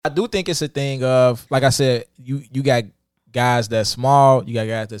I do think it's a thing of, like I said, you got guys that's small, you got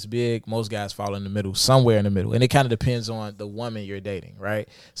guys that's big. Most guys fall in the middle, somewhere in the middle, and it kind of depends on the woman you're dating, right?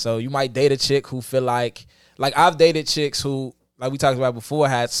 So you might date a chick who feel like I've dated chicks who, like we talked about before,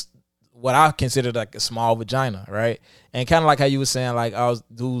 had what I considered like a small vagina, right? And kind of like how you were saying, like, oh,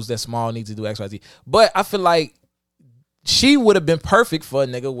 dudes that small need to do X, Y, Z. But I feel like she would have been perfect for a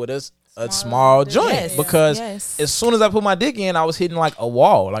nigga with a small joint, because as soon as I put my dick in, I was hitting like a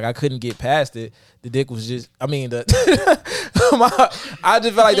wall. Like I couldn't get past it. The dick was just, I just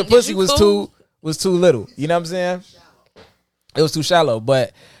felt like the pussy was too little. You know what I'm saying? It was too shallow.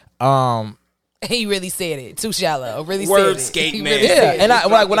 But he really said it. Too shallow. Really word said skate it. man. Really and I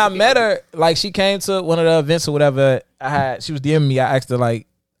like when I met her, like she came to one of the events or whatever. She was DMing me. I asked her, like,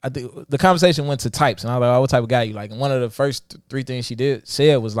 I think the conversation went to types, and I was like, oh, what type of guy you like? And one of the first 3 things she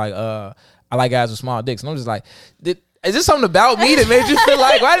said was like, I like guys with small dicks. And I'm just like, is this something about me that made you feel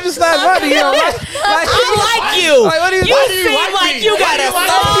like, why did you start running? You know, I like you. Like, what do you seem like you got a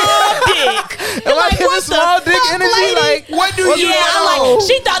small dick. Am I giving small dick energy? Like, what do you know?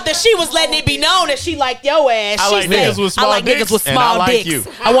 She thought that she was letting it be known that she liked your ass. I like niggas with small dicks, niggas with and I small like dicks. you.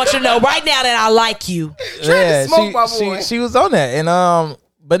 I want you to know right now that I like you. Yeah, smoke my boy. she was on that, and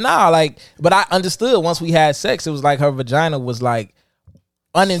but I understood once we had sex, it was like her vagina was like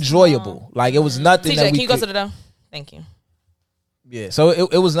unenjoyable. Like it was nothing. TJ, that we can you go could, to the door? Thank you. Yeah, so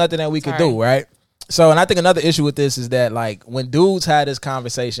it was nothing that we could do, right? So, and I think another issue with this is that, like, when dudes had this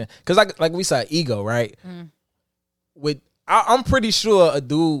conversation, because like we said, ego, right? I'm pretty sure a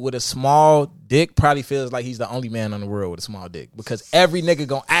dude with a small dick probably feels like he's the only man in the world with a small dick, because every nigga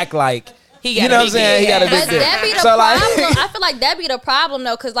gonna act like he got you know what I'm saying? He got a big dick. That be the So, problem. like, I feel like that be the problem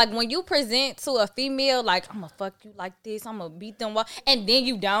though, because like when you present to a female, like, I'm gonna fuck you like this, I'm gonna beat them, and then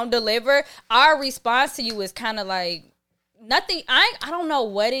you don't deliver, our response to you is kind of like nothing. I don't know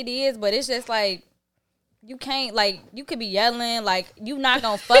what it is, but it's just like you can't, like, you could be yelling like you not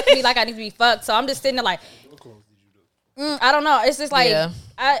gonna fuck me like I need to be fucked. So I'm just sitting there like, I don't know. It's just like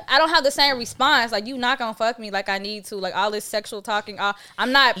I don't have the same response. Like, you not gonna fuck me like I need to. Like, all this sexual talking.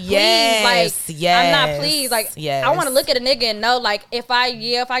 I'm not pleased. I'm not pleased. Like, I want to look at a nigga and know, like, if I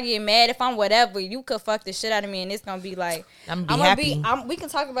get mad, if I'm whatever, you could fuck the shit out of me, and it's gonna be like, I'm gonna be happy. We can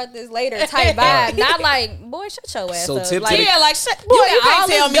talk about this later. Type vibe. Not like, boy, shut your ass up. Tip Like, to the, like, boy, you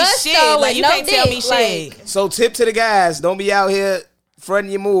can't tell me shit. Like, you can't tell me shit. so tip to the guys, don't be out here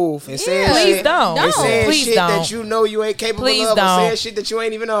fronting your move and saying Please shit. don't. And saying Please shit don't. that you know you ain't capable Please of, don't. or saying shit that you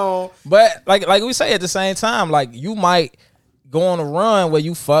ain't even on. but like we say at the same time, like, you might go on a run where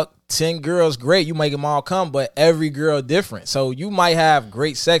you fuck 10 girls, great, you make them all come, but every girl different. So you might have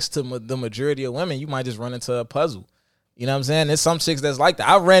great sex to the majority of women. You might just run into a puzzle. You know what I'm saying? There's some chicks that's like that.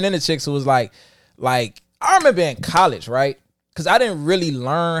 I ran into chicks who was like I remember in college, right? Because I didn't really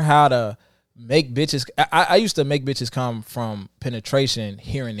learn how to make bitches. I used to make bitches come from penetration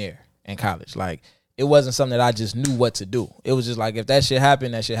here and there in college. Like, it wasn't something that I just knew what to do. It was just like, if that shit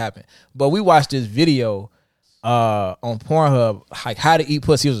happened, that shit happened. But we watched this video on Pornhub, like how to eat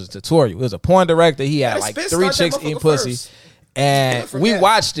pussy. It was a tutorial. It was a porn director. He had like 3 chicks eating pussy, and we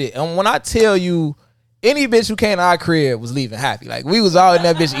watched it. And when I tell you, any bitch who came to our crib was leaving happy. Like, we was all in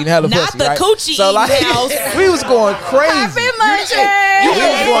that bitch eating hella Not pussy, the right? coochie So like, eating house. we was going crazy. We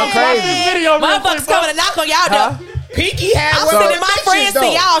was going crazy. Motherfuckers coming to knock on y'all door. Pinky had I'm one of sending them my bitches, friends to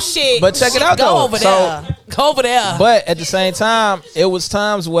though. y'all shit. But check it out, Go though. over So- there. Go over there. But at the same time, it was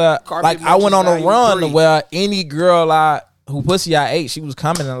times where, Carpet like, I went on a value run 3. where any girl who pussy I ate, she was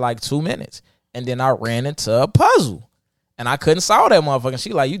coming in like 2 minutes, and then I ran into a puzzle, and I couldn't solve that motherfucker.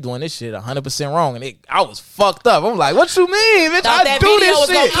 She like, you doing this shit 100% wrong, and I was fucked up. I'm like, what you mean, bitch? Thought I that do video this was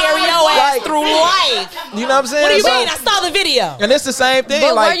gonna shit. carry your ass Like, through life. You know what I'm saying? What do you So- mean? I saw the video. And it's the same thing.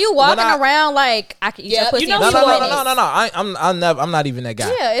 but like, were you walking around like, I could eat Yeah, your pussy you know in you 2 was. minutes? I'm not even that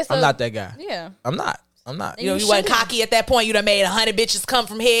guy. Yeah, I'm not that guy. Yeah. I'm not. You know, you wasn't shouldn't. cocky at that point. You done made 100 bitches come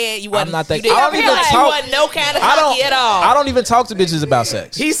from head. You wasn't. I'm not that- You didn't I don't even realize you talk- wasn't no kind of I cocky at all. don't even talk to bitches about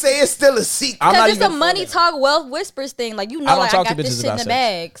sex. He say it's still a secret. I'm not Because it's a even. money talk, wealth whispers thing. Like, you know, I don't like, talk I to got this bitches shit in about the sex.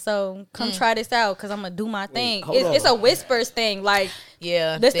 bag. So come try this out, because I'm going to do my thing. hold It's on. a whispers thing. Like,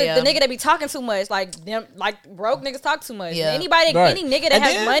 Yeah, this the nigga that be talking too much. Like, them, like, broke niggas talk too much. Yeah. Anybody, Right. any nigga that And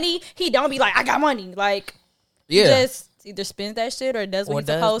has then- money, he don't be like, I got money. Like, he Yeah. just either spends that shit or does what Or he's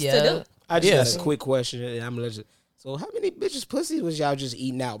does, supposed to do. I just Yeah. got a quick question. And I'm gonna let you. So how many bitches' pussies was y'all just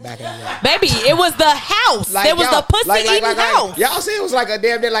eating out back in the day? Baby, it was the house. Like, it was the pussy eating house. Y'all say it was like a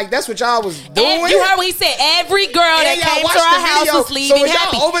damn day. Like that's what y'all was doing. And you heard what he said. Every girl that came to our house was leaving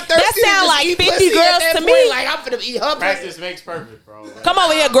happy. That sound like 50 girls to me. Like I'm finna eat her. Practice makes perfect, bro. Come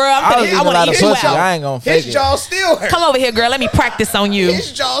over here, girl. I want to eat you out. I ain't gonna fake it. His jaw still hurt. Come over here, girl. Let me practice on you.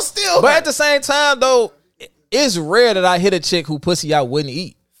 His jaw still hurt. But at the same time, though, it's rare that I hit a chick who pussy I wouldn't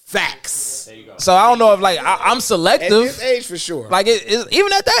eat. Facts. There you go. So I don't know if like I'm selective. At this age, for sure. Like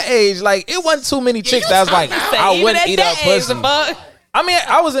even at that age, like it wasn't too many chicks that was like I wouldn't eat her pussy. I mean,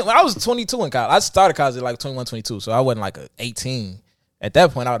 I was 22 in college. I started college at like 21, 22, so I wasn't like 18. At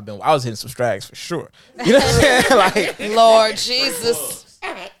that point, I was hitting some strags for sure. You know what I'm saying? Like Lord Jesus.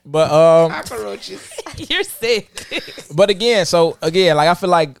 But cockroaches. You're sick. But again, like I feel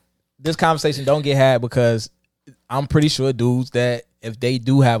like this conversation don't get had because I'm pretty sure dudes that if they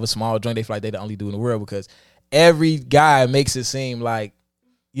do have a small joint, they feel like they the only dude in the world because every guy makes it seem like,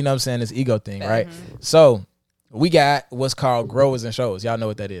 you know what I'm saying, this ego thing, right? So we got what's called growers and shows. Y'all know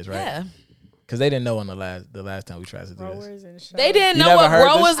what that is, right? Yeah. Because they didn't know on the last time we tried to do this. They didn't know what a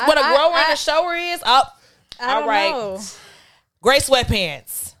grower and a shower is. Oh, all right. Know. Gray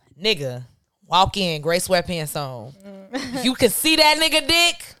sweatpants. Nigga, walk in, gray sweatpants on. You can see that nigga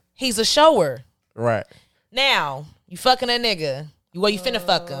dick, he's a shower. Right. Now, you fucking a nigga. You finna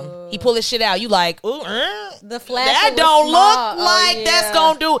fuck him. He pull his shit out. You like, ooh, the flash. That don't look like that's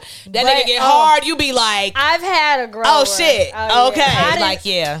gonna do. That nigga get hard. You be like, I've had a grower. Oh shit. Okay. Like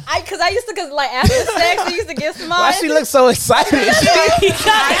yeah. Cause like after sex, I used to get small. Why she look so excited? that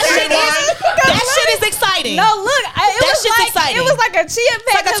shit is exciting. No, look, exciting. It was like a chia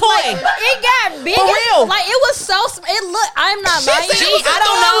pet. Like a toy. It got big. For real. Like it was so. It looked. I'm not lying. I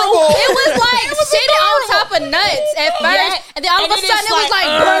don't know. It was like sitting on top of nuts at first, and then all of a sudden it was like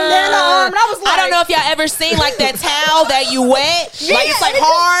banana arm. And I was like, I don't know if y'all ever seen like that towel that you wet. Like it's like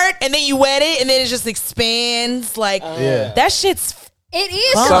hard, and then you wet it, and then it just expands. Like that shit's. It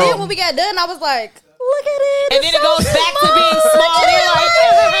is. So then when we got done, I was like, look at it. And then it goes back to being small. You're like,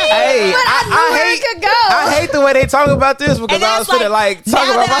 hey, I hate the way they talk about this because I was finna like talk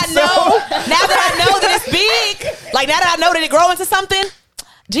about myself. Now that I know that it's big, like now that I know that it grow into something,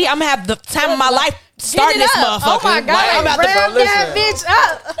 gee, I'm gonna have the time of my life starting this motherfucker. Oh my God, like, I'm about to rev that bitch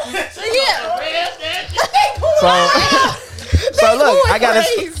up. So look, I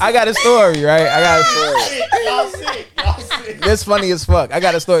got a story, right? I got a story. Y'all sick. This funny as fuck. I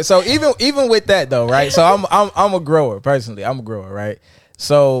got a story. So even with that though, right? So I'm a grower personally. I'm a grower, right?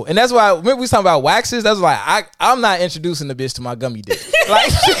 So, and that's why, remember we was talking about waxes? That's why I'm not introducing the bitch to my gummy dick.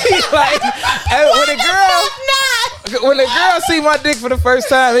 Like when a girl see my dick for the first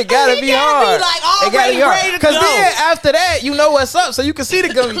time, it gotta be hard. It gotta be hard. Because then after that, you know what's up, so you can see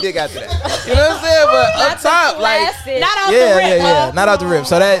the gummy dick after that. You know what I'm saying? But up top, like, not out the rip. Not out the rip.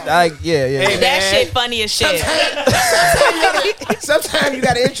 So that, like, Hey, that shit funny as shit. Sometimes you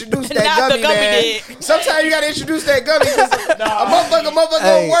gotta introduce that gummy, man. Sometimes you gotta introduce that gummy because a motherfucker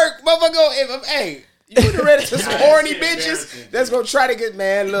gonna work. Motherfucker, hey. You would have read it to some horny bitches that's gonna try to get,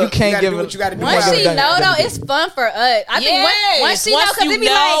 man. Look, you can't give what you gotta do. Once she know though, it's fun for us. I think once she know, because it be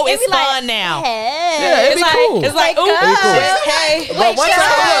like, it's fun now. Yeah, it'd be cool. It's like, ooh, hey. But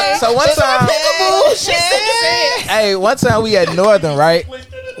one time we at Northern, right?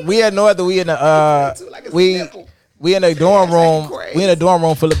 We at Northern. We in the we in a dorm room. We in a dorm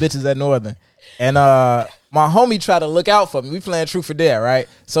room full of bitches at Northern, and my homie tried to look out for me. We playing truth or dare, right?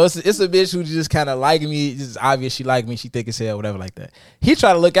 So it's a bitch who just kind of like me. It's just obvious she like me. She thick as hell, whatever like that. He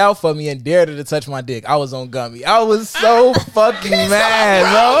tried to look out for me and dared her to touch my dick. I was on gummy. I was so fucking mad,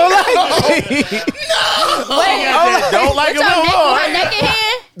 bro. Don't like it no more. My naked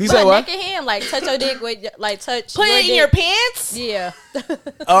hand. You say what? Naked hand, like touch your dick with, like touch. Put it in your pants. Yeah.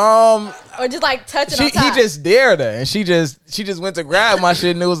 Or just like touch it on top. He just dared her, and she just went to grab my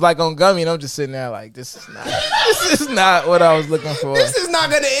shit, and it was like on gummy, and I'm just sitting there like, this is not what I was looking for. This is not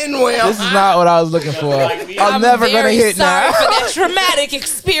gonna end well. This is not what I was looking for. I'm never gonna hit now. For that traumatic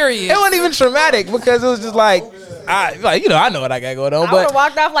experience. It wasn't even traumatic because it was just like, I know what I got going on. I would have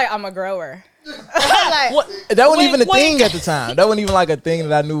walked off like I'm a grower. That wasn't even a thing at the time. That wasn't even like a thing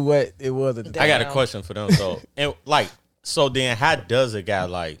that I knew what it was at the time. I got a question for them. So then how does a guy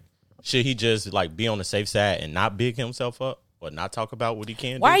like, should he just like be on the safe side and not big himself up or not talk about what he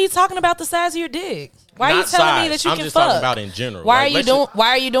can do? Why are you talking about the size of your dick? Why are you telling me that you I'm can just fuck? talking about in general. Why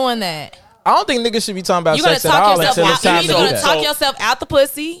are you doing that? I don't think niggas should be talking about You sex gonna at talk all yourself until it's out? time You to do gonna that. talk yourself out the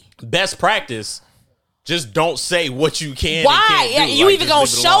pussy? Best practice, just don't say what you can. Why? And can't do. You Like, even just gonna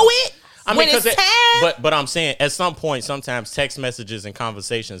leave it show alone. it? I mean, when it's time? But I'm saying at some point, sometimes text messages and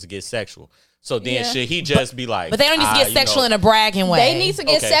conversations get sexual. So then should he just be like? But they don't need to get sexual in a bragging way. They need to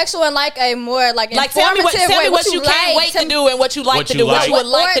get sexual in like a more like tell me what you can't wait to do and what you like to do, what you would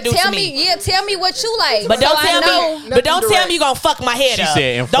like to do to me. Yeah, tell me what you like. But don't tell me you gonna fuck my head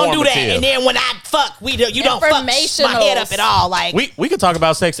up. Don't do that. And then when I fuck, you don't fuck my head up at all. Like we could talk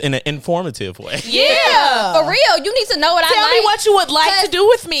about sex in an informative way. Yeah, for real. You need to know what I like. Tell me what you would like to do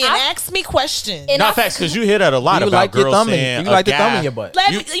with me and ask me questions. Not facts, because you hear that a lot about girls saying you like the thumb in your butt.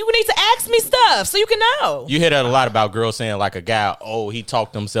 You need to ask me stuff so you can know. You hear that a lot about girls saying like a guy, he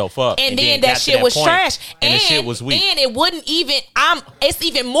talked himself up, and then that shit was trash, and the shit was weak, and it wouldn't even. It's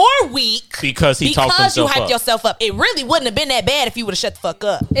even more weak because he talked himself up. You hyped yourself up. It really wouldn't have been that bad if you would have shut the fuck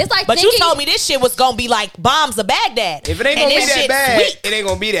up. It's like, but you told me this shit was gonna be like bombs of Baghdad. If it ain't gonna be that bad, it ain't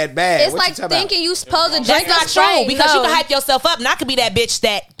gonna be that bad. It's like thinking you supposed to drink. That's not true because you can hype yourself up, and I could be that bitch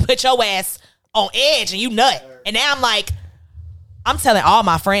that put your ass on edge and you nut. And now I'm like, I'm telling all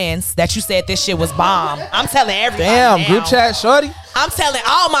my friends that you said this shit was bomb. I'm telling everybody. Damn, group chat, shorty. I'm telling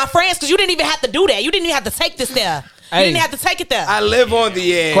all my friends because you didn't even have to do that. You didn't even have to take this there. You didn't have to take it there. I live on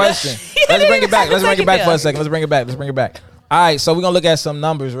the edge. Question. Let's bring it back. Let's bring it back for a second. Let's bring it back. All right, so we're gonna look at some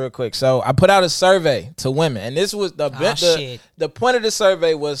numbers real quick. So I put out a survey to women, and this was the point of the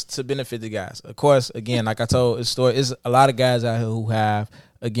survey was to benefit the guys. Of course, again, like I told the story, is a lot of guys out here who have,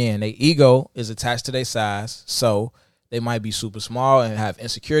 again, their ego is attached to their size, so they might be super small and have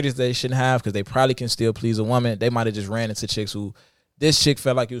insecurities they shouldn't have because they probably can still please a woman. They might have just ran into chicks who this chick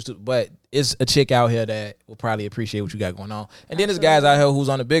felt like it was too, but it's a chick out here that will probably appreciate what you got going on. And then there's guys out here who's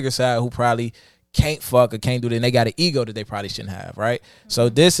on the bigger side who probably can't fuck or can't do that, and they got an ego that they probably shouldn't have, right? So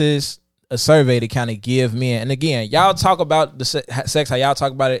this is a survey to kind of give men, and again, y'all talk about the sex how y'all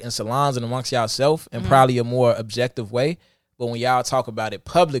talk about it in salons and amongst y'allself in probably a more objective way, but when y'all talk about it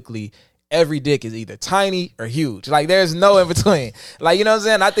publicly, every dick is either tiny or huge. Like, there's no in between. Like, you know what I'm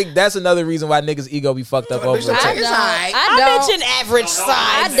saying? I think that's another reason why niggas' ego be fucked up over the I mention average size.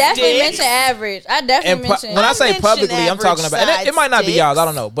 I definitely mention average. When I say publicly, I'm talking about, and it might not be y'all, I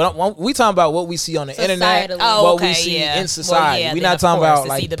don't know, but we talking about what we see on the internet, what we see in society. We're not talking about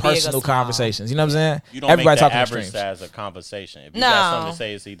like personal conversations. You know what I'm saying? You don't everybody make the average size a conversation. If you got something to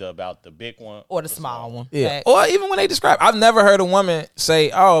say, it's either about the big one or the small one. Yeah. Or even when they describe, I've never heard a woman say,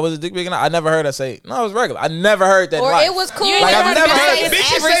 "Oh, was a dick big enough?" I never heard her say, "No, it was regular." I never heard that. Or it was cool. Like, I've never heard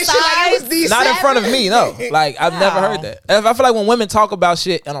it. Not in front of me, no. Like, I've never heard that. I feel like when women talk about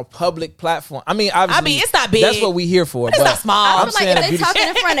shit on a public platform, obviously, it's not big. That's what we here for. But it's not small. I feel like if they talking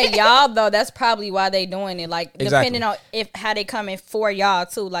in front of y'all, though, that's probably why they doing it. Like, depending on how they coming for y'all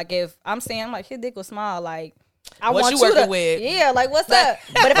too. Like, if I'm saying, I'm like, his dick was small, like, I want you to, yeah, like, what's up?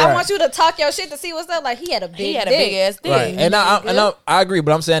 But if I want you to talk your shit to see what's up, like, he had a big ass dick. Right. And I agree,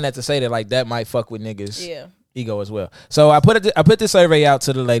 but I'm saying that to say that, like, that might fuck with niggas' ego as well. So I put this survey out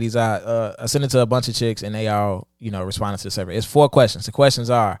to the ladies. I sent it to a bunch of chicks, and they all, responded to the survey. It's 4 questions. The questions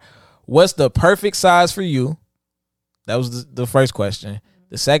are, what's the perfect size for you? That was the first question.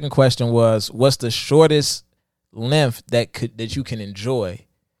 The second question was, what's the shortest length that you can enjoy?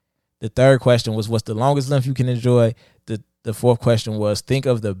 The third question was, what's the longest length you can enjoy? The fourth question was, think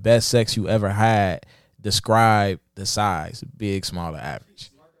of the best sex you ever had. Describe the size, big, small, or average.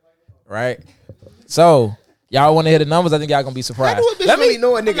 Right? So, y'all want to hear the numbers? I think y'all going to be surprised. Let me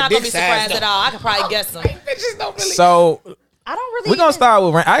know a nigga. I'm not going to be surprised at all. I could probably guess them. So, I don't really. We're going to start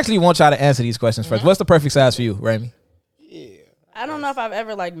with, I actually want y'all to answer these questions first. What's the perfect size for you, Rami? I don't know if I've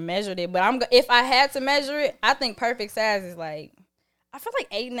ever, like, measured it, but if I had to measure it, I think perfect size is, like, I feel like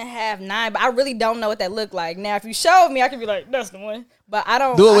 8.5, 9, but I really don't know what that look like. Now, if you showed me, I could be like, that's the one. But I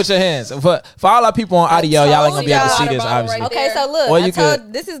don't. Do it with your hands. For all our people on audio, y'all ain't gonna be able to see this, obviously. Okay, so look, or you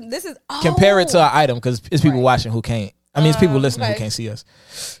could this is compare it to an item because it's people watching who can't. I mean, it's people listening who can't see us.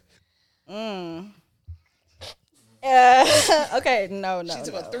 Okay, no. She's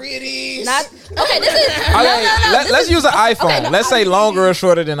about 3 of these. Okay, this is. Okay, let's use an iPhone. Okay, let's say longer or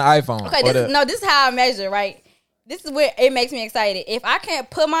shorter than an iPhone. Okay, this is how I measure, right? This is where it makes me excited. If I can't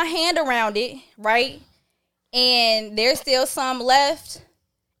put my hand around it, right, and there's still some left,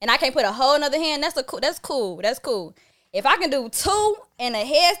 and I can't put a whole another hand, that's cool. If I can do 2 and the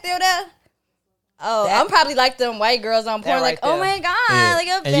head still there, I'm probably like them white girls on porn, like, oh my god, like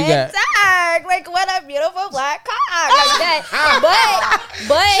a big sack, like what a beautiful black cock, like that.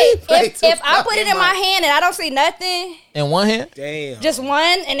 But if I put it in my hand and I don't see nothing, in one hand, damn, just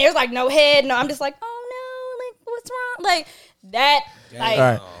one, and there's like no head, I'm just like, what's wrong? Like that. Like, all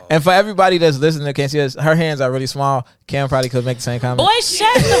right. And for everybody that's listening that can't see us, her hands are really small. Cam probably could make the same comment. Boy,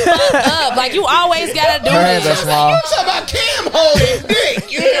 shut the fuck up. Like, you always gotta do her hands are small. You talking about Cam holding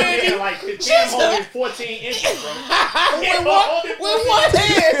dick. You know what I mean? Cam holding 14 inches, bro. With one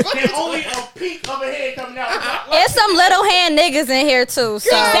hand. And only a peak of a head coming out. There's some little hand niggas in here too. So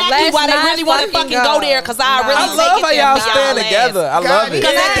Exactly why they really want to fucking go there, because I really I love how y'all stand together. I love it.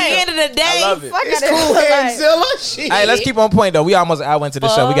 Because at the end of the day, I love it. It's cool, Handzilla. Shit. Hey, let's keep on point though. We almost went to the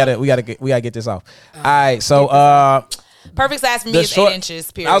show. We gotta get this off. All right, so perfect size for me is 8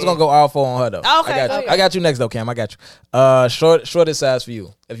 inches. Period. I was gonna go all 4 on her though. Okay. I got you next though, Cam. I got you. Shortest size for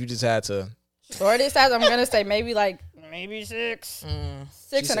you. If you just had to. Shortest size, I'm gonna say maybe 6.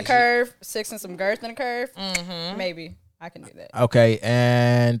 6 in a curve, 6 and some girth in a curve. Mm-hmm. Maybe I can do that. Okay,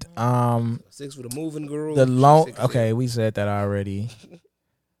 and 6 with a moving groove. Okay, we said that already.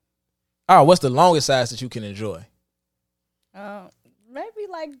 Oh, what's the longest size that you can enjoy? Maybe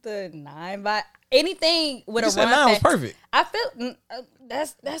the 9, but anything with You a said run 9 was fast. perfect. I feel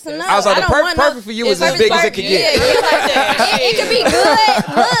that's enough. I was like, I the don't want perfect for you is as perfect big as it perfect. could get. It could be good.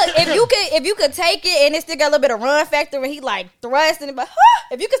 Look, if you could take it and it still got a little bit of run factor and he thrust and it, but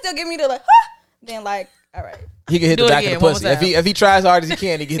if you could still give me the then all right. He can hit the back of the pussy. If he tries hard as he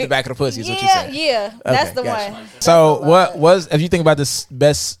can, he can hit the back of the pussy. Is what you saying? Yeah, that's the gotcha. one. So what was, if you think about the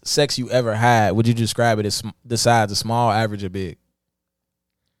best sex you ever had, would you describe it as the size of small, average, or big?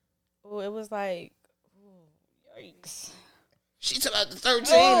 Oh, it was yikes. She took out the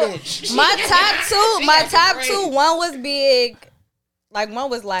 13 inch. My top two, one was big. One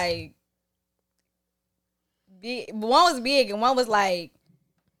was big. One was big and one was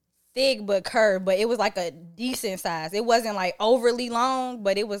thick but curved, but it was a decent size. It wasn't overly long,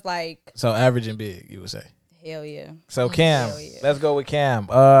 but it was So average and big, you would say. Hell yeah. So Cam, let's go with Cam.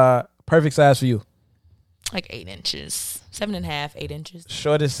 Perfect size for you. 8 inches, 7.5, 8 inches.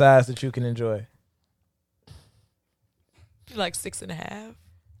 Shortest size that you can enjoy. 6.5.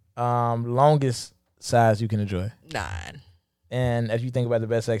 Longest size you can enjoy. 9. And if you think about the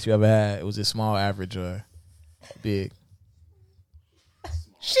best sex you ever had, was it small, average, or big?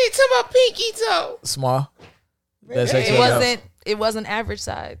 She took my pinky toe. Small. Best sex you ever had? It wasn't average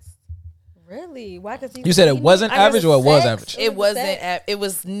size. Really? Why? Because You said it wasn't average or it was average? It wasn't. It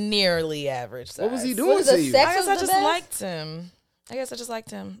was nearly average size. What was he doing Was to the you? sex I guess was I the just best? liked him.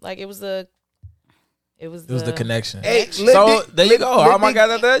 It was the. It was the connection. Hey, so there you go. All my guys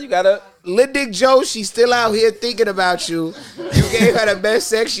out there, you gotta. Lil Dick Joe, she's still out here thinking about you. You gave her the best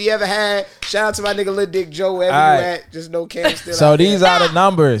sex she ever had. Shout out to my nigga Lil Dick Joe, wherever you at. Just know Cam still So out these there are the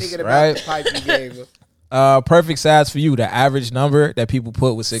numbers, thinking about right? the pipe you gave her. Perfect size for you. The average number that people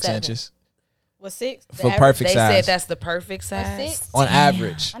put was 6 7. inches Was 6 for perfect They size. said that's the perfect size. 6? On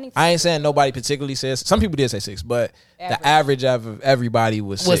average. I I ain't saying nobody particularly says. Some people did say 6, but the average of everybody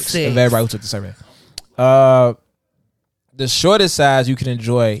was 6. 6. Of everybody who took the survey. The shortest size you can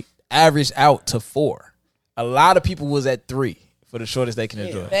enjoy averaged out to 4. A lot of people was at 3 for the shortest they can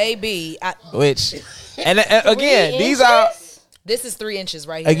enjoy. Baby, Which, and again, these are, this is 3 inches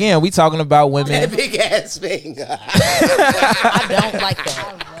right here. again, we talking about women. That big ass finger. I don't like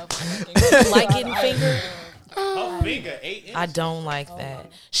that. You like getting fingered? Her finger 8 inches. I don't like that.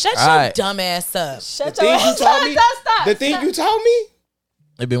 Shut All your right. dumb ass up. Shut The thing you told me. Stop. The thing you told me.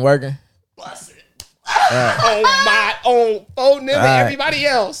 It been working. On phone them and right. everybody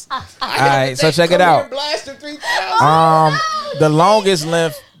else. All right, so check it out. Blaster 3000. The longest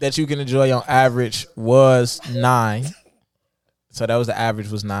length that you can enjoy on average was 9. So that was the average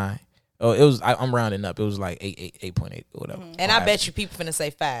was 9. Oh, it was. I'm rounding up. It was 8.8 or whatever. And I bet you people finna say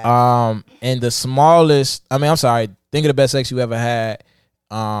 5. And the smallest. I mean, I'm sorry. Think of the best sex you ever had.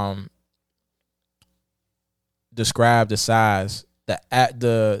 Describe the size.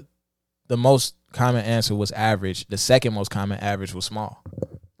 The most common answer was average. The second most common average was small.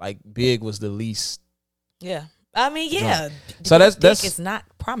 Big was the least. Yeah. I mean, yeah. So that's it's not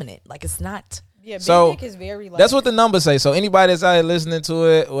prominent. It's not. Yeah, big So, dick is very that's what the numbers say. So anybody that's out here listening to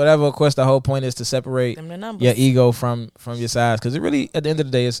it, whatever. Of course, the whole point is to separate Them the numbers. your ego from your size, because it really, at the end of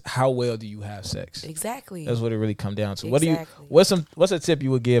the day, is how well do you have sex. Exactly. That's what it really come down to. Exactly. What's a tip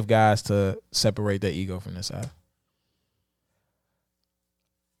you would give guys to separate their ego from their size?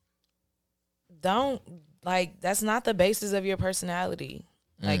 Don't that's not the basis of your personality.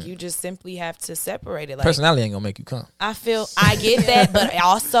 You just simply have to separate it. Personality ain't gonna make you come. I get that, but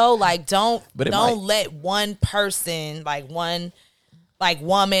also don't might. let one person, one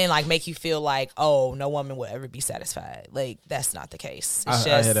woman, make you feel oh, no woman will ever be satisfied. That's not the case. It's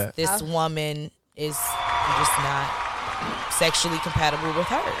I hear that. this woman is just not sexually compatible with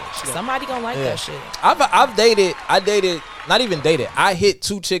her. Somebody gonna like that shit. I dated, not even dated. I hit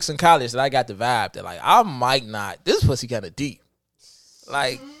 2 chicks in college that I got the vibe that I might not. This pussy kind of deep.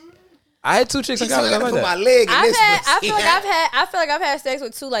 I had 2 chicks in college. I like put that. my leg in this I pussy. feel like I've had sex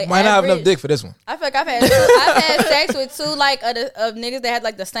with 2 like Might not have enough average- dick for this one. I feel like I've had sex with 2 like of niggas that had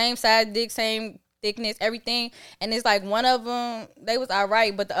like the same size dick, same thickness, everything, and it's like one of them they was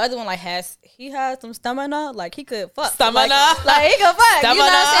alright, but the other one like has some stamina, like he could fuck Stamina? like he could fuck. Stamina? You know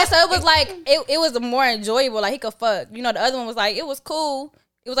what I'm saying? So it was like it was more enjoyable, like he could fuck. You know, the other one was like it was cool.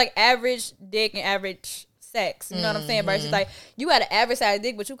 It was like average dick and average sex. You know what I'm saying? Versus like you had an average size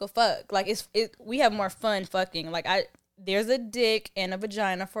dick, but you could fuck. Like we have more fun fucking. Like there's a dick and a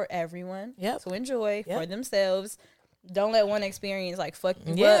vagina for everyone to enjoy for themselves. Don't let one experience like fuck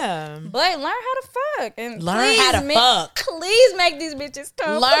you up. But learn how to fuck and Learn how to fuck. Please make these bitches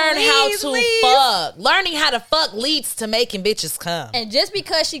come. Learn how Please, to please. fuck. Learning how to fuck leads to making bitches come. And just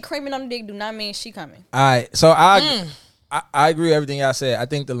because she creaming on the dick do not mean she coming. All right, so I agree with everything y'all said. I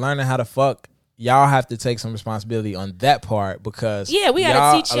think the learning how to fuck, y'all have to take some responsibility on that part because we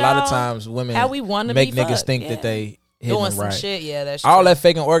gotta teach a lot of y'all times women how we wanna make be niggas fucked. think that they hitting Doing them some right. shit, that's All true. that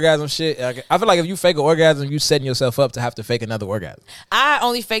faking orgasm shit. Like, I feel like if you fake an orgasm, you setting yourself up to have to fake another orgasm. I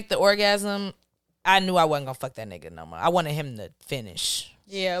only faked the orgasm. I knew I wasn't gonna fuck that nigga no more. I wanted him to finish.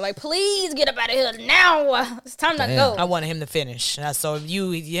 Yeah, like please get up out of here now. It's time to go. I wanted him to finish. So if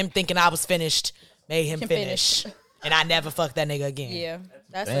him thinking I was finished made him finish. And I never fucked that nigga again. Yeah,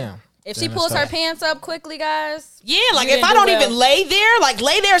 that's Damn. it. If she pulls her tough. pants up quickly, guys. Yeah, like You if didn't I do don't well. even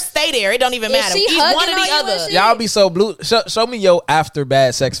lay there, stay there. It don't even matter. she Either hugging one or on the you and other. shit? Y'all be so blue. Show me your after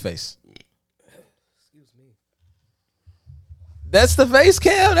bad sex face. That's the face,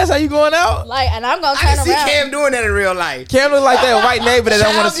 Cam. That's how you going out. Like, and I'm gonna I turn can see around. Cam doing that in real life. Cam look like that white neighbor that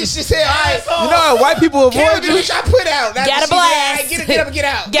don't want to Childish see. as hell. All right. You know how white people Cam avoid do you. what y'all put out. That's Gotta what she did. All blast. right, get up and get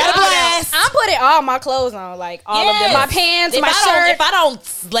out. Gotta blast. I'm putting all my clothes on, like all of them, my pants, If my I shirt. don't, if I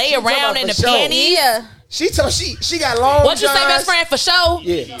don't lay around about in the for sure. panties, Yeah, She told she got long what you say, johns. best friend? For sure.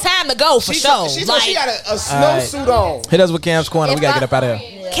 Yeah. Time to go for She sure. told, she told she got a snowsuit on. Hit us with Cam's corner. We gotta get up out of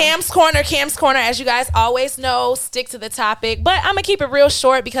here. Cam's Corner, as you guys always know, stick to the topic. But I'm going to keep it real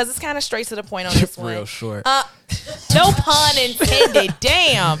short because it's kind of straight to the point on this one. Real short. No pun intended.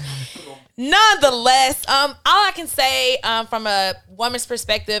 Damn. Nonetheless, all I can say from a woman's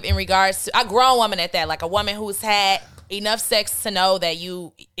perspective in regards to a grown woman at that, like a woman who's had enough sex to know that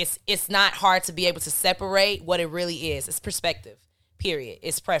it's not hard to be able to separate what it really is. It's perspective, period.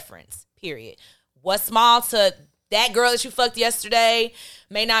 It's preference, period. What's small to that girl that you fucked yesterday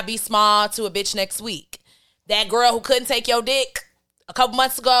may not be small to a bitch next week. That girl who couldn't take your dick a couple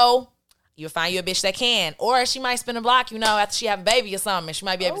months ago, you'll find you a bitch that can. Or she might spin a block, after she have a baby or something, and she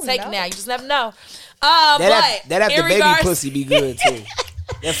might be able to take it now. You just never know. That after in baby regards- pussy be good too.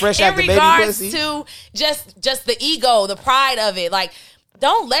 That fresh in after baby regards pussy. to just the ego, the pride of it, like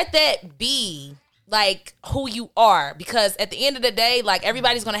don't let that be like who you are, because at the end of the day, like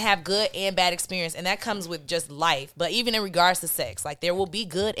everybody's gonna have good and bad experience, and that comes with just life. But even in regards to sex, like there will be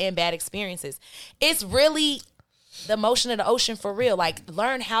good and bad experiences. It's really the motion of the ocean for real. Like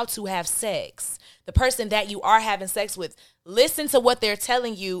learn how to have sex. The person that you are having sex with, listen to what they're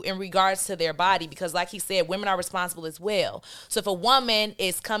telling you in regards to their body, because like he said, women are responsible as well. So if a woman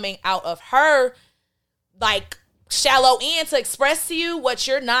is coming out of her like shallow end to express to you what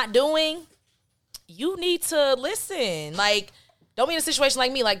you're not doing, you need to listen. Like, don't be in a situation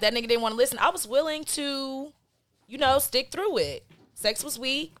like me. Like that nigga didn't want to listen. I was willing to, stick through it. Sex was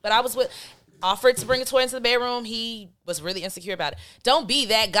weak, but I was offered to bring a toy into the bedroom. He was really insecure about it. Don't be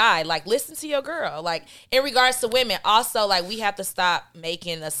that guy. Like, listen to your girl. Like, in regards to women, also, like, we have to stop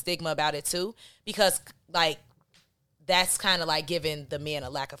making a stigma about it, too. Because, like, that's kind of like giving the men a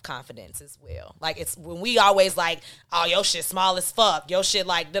lack of confidence as well. Like, it's when we always like, oh, your shit small as fuck. Your shit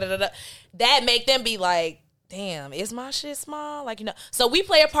like, da-da-da-da. That make them be like, damn, is my shit small? Like, So we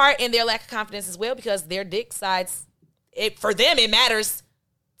play a part in their lack of confidence as well, because their dick size, for them, it matters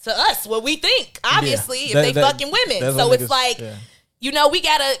to us what we think, obviously, if they fucking women. So it's like, we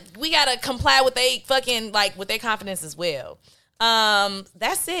gotta comply with they fucking, like, with their confidence as well.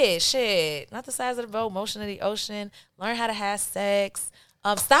 That's it. Shit. Not the size of the boat, motion of the ocean. Learn how to have sex.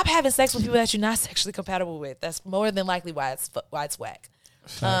 Stop having sex with people that you're not sexually compatible with. That's more than likely why it's whack.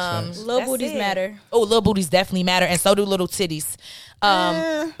 little booties matter. Oh, little booties definitely matter, and so do little titties.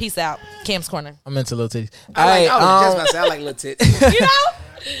 Peace out. Cam's Corner. I'm into little titties. I was just about to say I like little tits.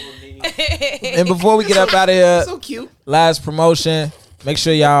 And before we get up out of here, So cute. last promotion. Make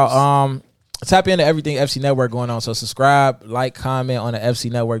sure y'all tap into everything FC Network going on. So subscribe, like, comment on the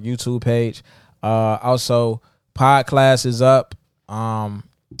FC Network YouTube page. Also, podcast is up.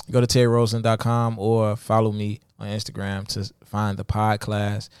 Go to terryrosen.com or follow me on Instagram to find the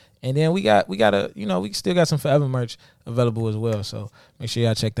podcast. And then we still got some Forever merch available as well. So make sure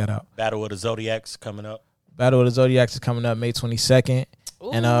y'all check that out. Battle of the Zodiacs coming up. Battle of the Zodiacs is coming up May 22nd.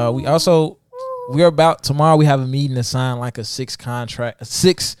 Ooh. And we're about tomorrow. We have a meeting to sign like a 6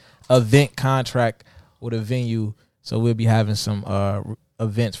 event contract with a venue. So we'll be having some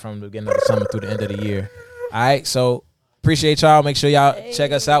events from the beginning of the summer through the end of the year. All right. So appreciate y'all. Make sure y'all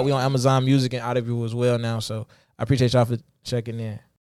check us out. We on Amazon Music and Audible as well now. So I appreciate y'all for checking in.